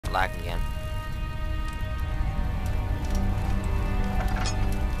lagging again.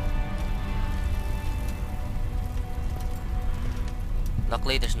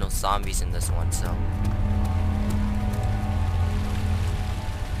 Luckily, there's no zombies in this one, so.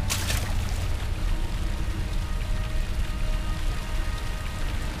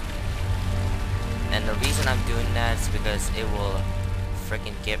 And the reason I'm doing that is because it will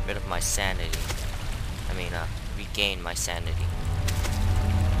freaking get rid of my sanity. I mean, regain my sanity.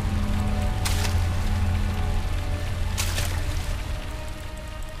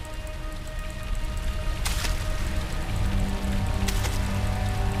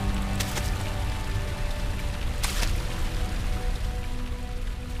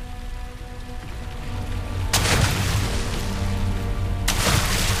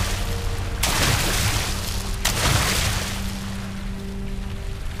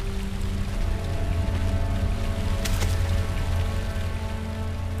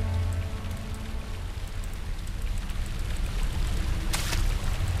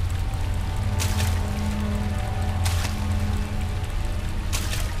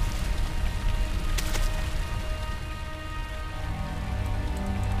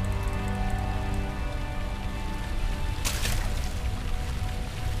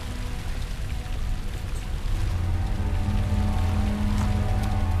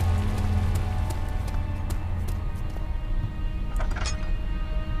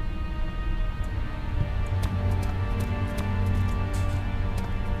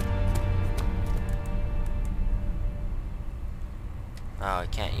 Oh, I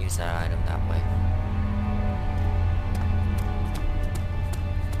can't use that item that way.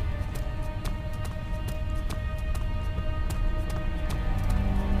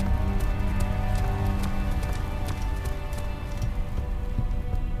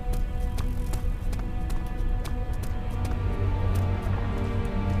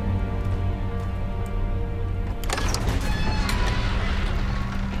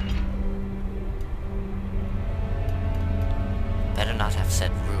 Better not have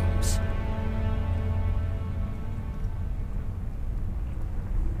said rooms.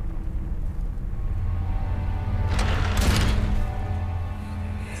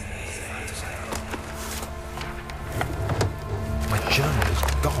 My journal is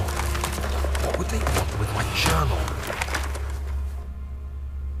gone. What would they want with my journal?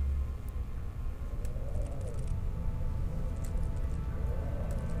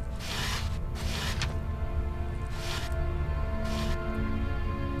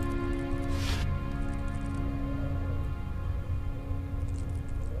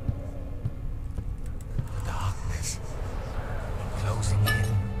 Darkness closing in.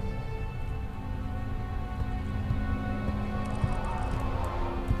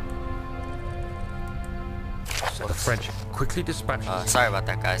 So the French quickly dispatched. Sorry about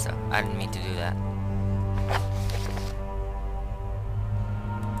that, guys. I didn't mean to do that.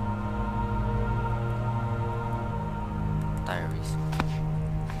 Diaries.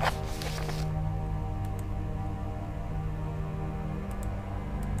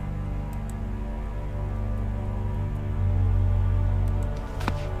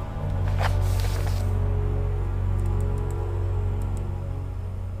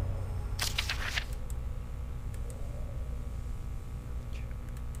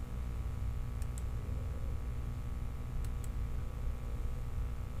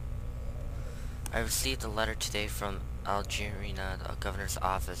 I received a letter today from Algerina, the governor's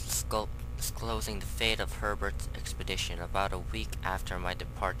office, disclosing the fate of Herbert's expedition. About a week after my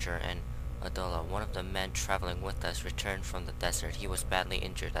departure, and Adola, one of the men traveling with us, returned from the desert. He was badly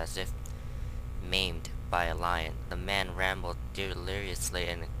injured, as if maimed by a lion. The man rambled deliriously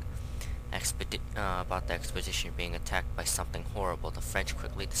and about the expedition being attacked by something horrible. The French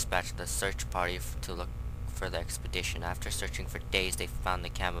quickly dispatched a search party to look for the expedition. After searching for days, they found the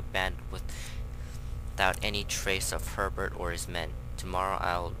camp abandoned without any trace of Herbert or his men. Tomorrow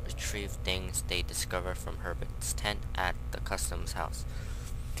I'll retrieve things they discovered from Herbert's tent at the customs house.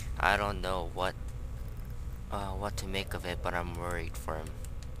 I don't know what to make of it, but I'm worried for him.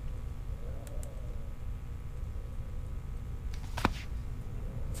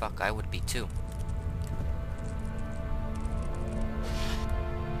 Fuck, I would be too.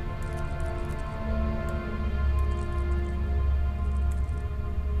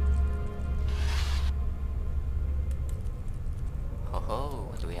 Ho,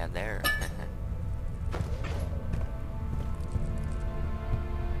 what do we have there?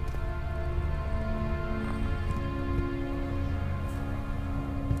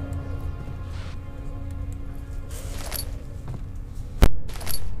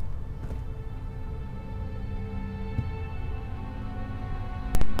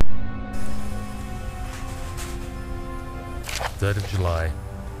 3rd of July,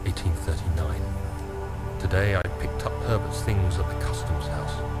 1839. Today I picked up Herbert's things at the customs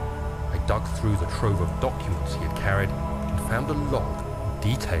house. I dug through the trove of documents he had carried and found a log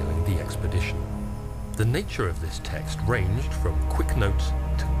detailing the expedition. The nature of this text ranged from quick notes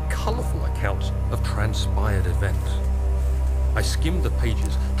to colourful accounts of transpired events. I skimmed the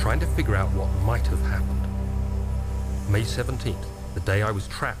pages, trying to figure out what might have happened. May 17th, the day I was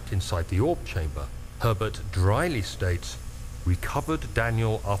trapped inside the orb chamber, Herbert dryly states, "Recovered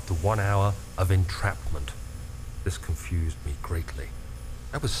Daniel after 1 hour of entrapment." This confused me greatly.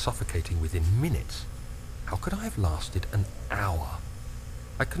 I was suffocating within minutes. How could I have lasted an hour?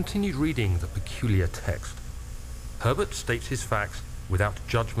 I continued reading the peculiar text. Herbert states his facts without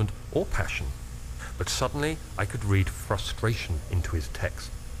judgment or passion, but suddenly I could read frustration into his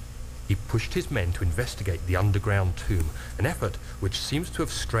text. He pushed his men to investigate the underground tomb, an effort which seems to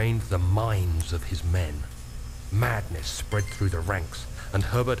have strained the minds of his men. Madness spread through the ranks, and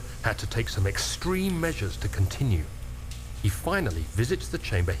Herbert had to take some extreme measures to continue. He finally visits the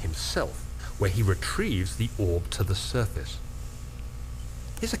chamber himself, where he retrieves the orb to the surface.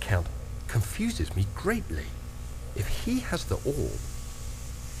 His account confuses me greatly. If he has the orb,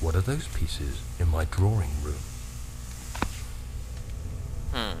 what are those pieces in my drawing room?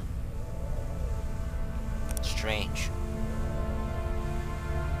 Strange.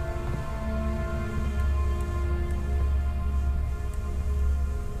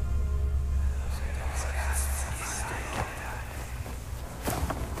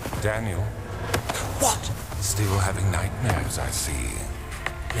 Daniel? What? Still having nightmares, I see.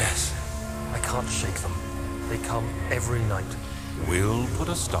 Yes, I can't shake them. They come every night. We'll put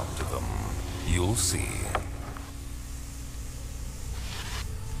a stop to them. You'll see.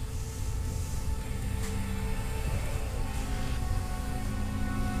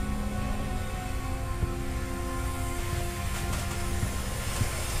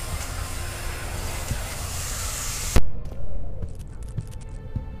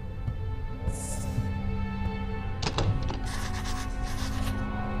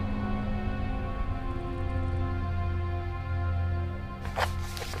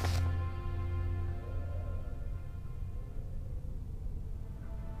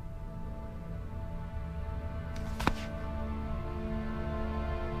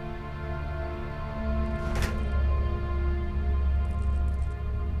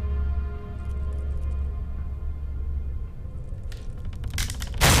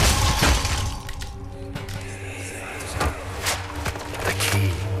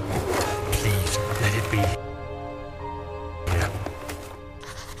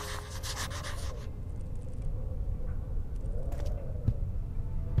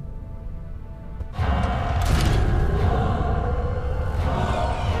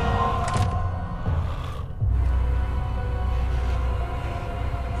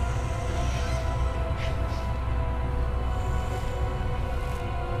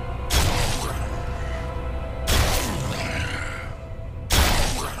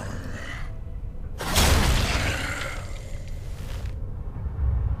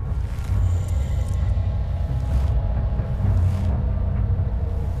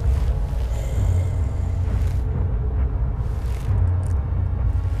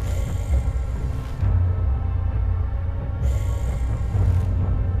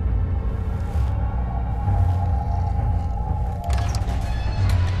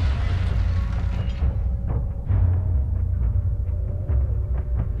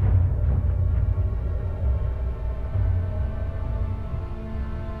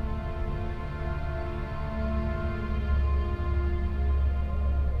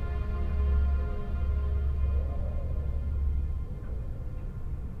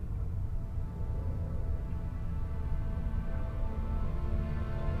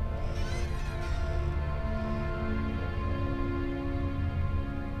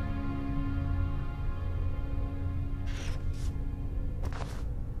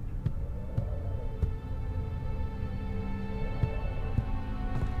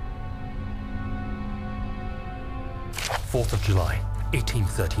 Fourth of July,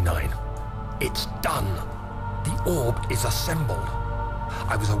 1839. It's done. The orb is assembled.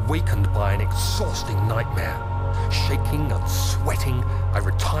 I was awakened by an exhausting nightmare. Shaking and sweating, I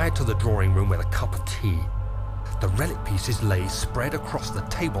retired to the drawing room with a cup of tea. The relic pieces lay spread across the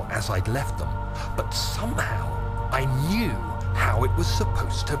table as I'd left them, but somehow I knew how it was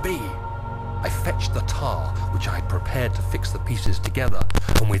supposed to be. I fetched the tar, which I had prepared to fix the pieces together,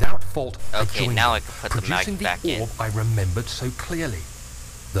 and without fault, I Okay, joined now it, I can put the mag producing back the in. orb I remembered so clearly.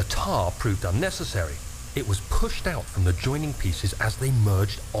 The tar proved unnecessary. It was pushed out from the joining pieces as they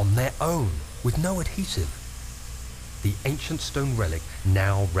merged on their own, with no adhesive. The ancient stone relic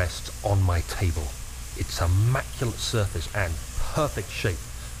now rests on my table. Its immaculate surface and perfect shape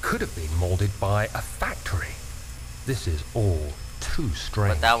could have been molded by a factory. This is all too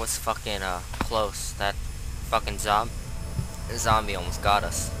strange. But that was fucking close. That fucking zombie almost got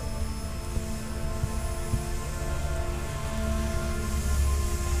us.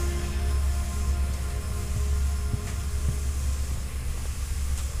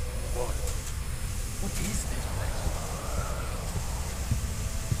 What is this place?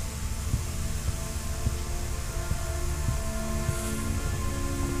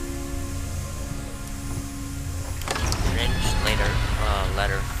 Ringe later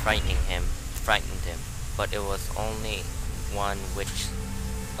letter frightened him, but it was only one which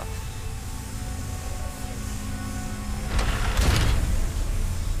go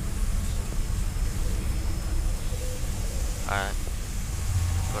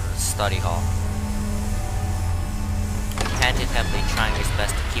to the study hall. He panted heavily, trying his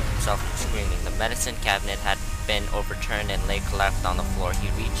best to keep himself from screaming. The medicine cabinet had been overturned and lay collapsed on the floor. He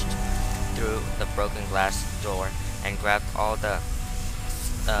reached through the broken glass door and grabbed all the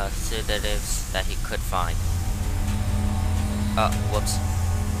sedatives that he could find. Whoops.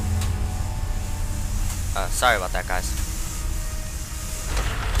 Sorry about that, guys.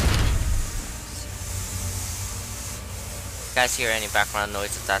 If you guys hear any background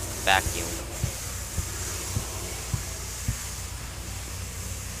noises, that's the vacuum.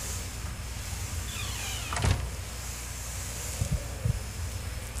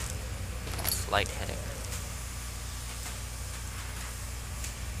 Slight headache.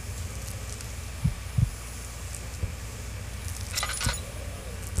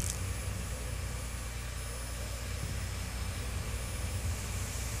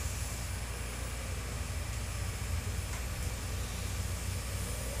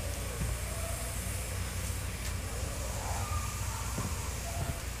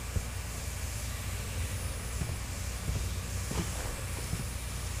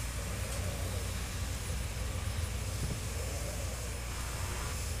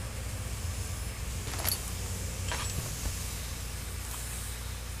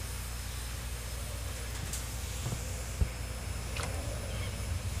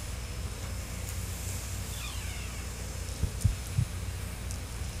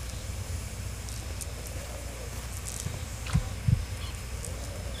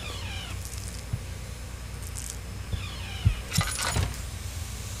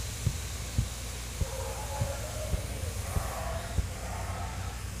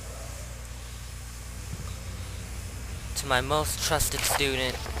 To my most trusted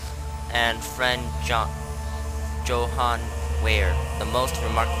student and friend Johann Weir, the most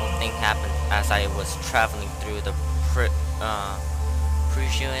remarkable thing happened as I was traveling through the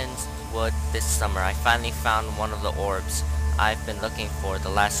Prussians wood this summer. I finally found one of the orbs I've been looking for the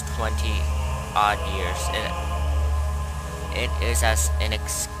last 20 odd years. It is as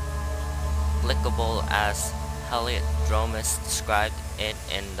inexplicable as Heliodromus described it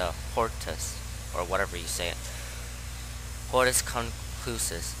in the Hortus, or whatever you say it. Hortus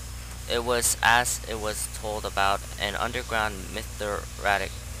Conclusus. It was, as it was told, about an underground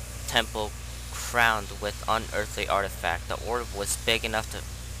Mithratic temple crowned with unearthly artifact. The orb was big enough to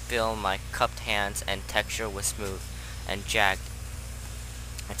fill my cupped hands, and texture was smooth and jagged.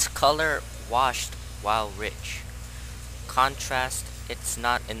 Its color washed while rich. Contrast, it's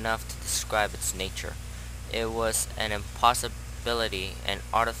not enough to describe its nature. It was an impossibility, an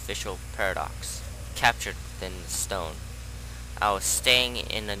artificial paradox, captured within the stone. I was staying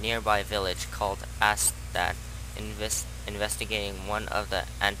in a nearby village called Astad, investigating one of the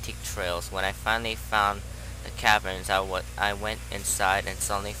antique trails. When I finally found the caverns, I went inside and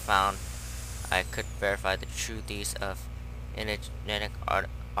suddenly found I could verify the truths of energetic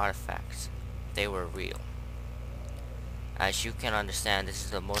artifacts. They were real. As you can understand, this is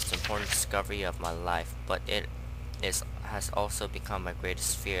the most important discovery of my life, but has also become my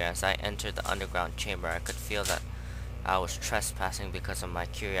greatest fear. As I entered the underground chamber, I could feel that I was trespassing because of my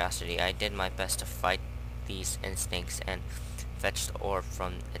curiosity. I did my best to fight these instincts and fetch the orb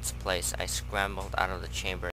from its place. I scrambled out of the chamber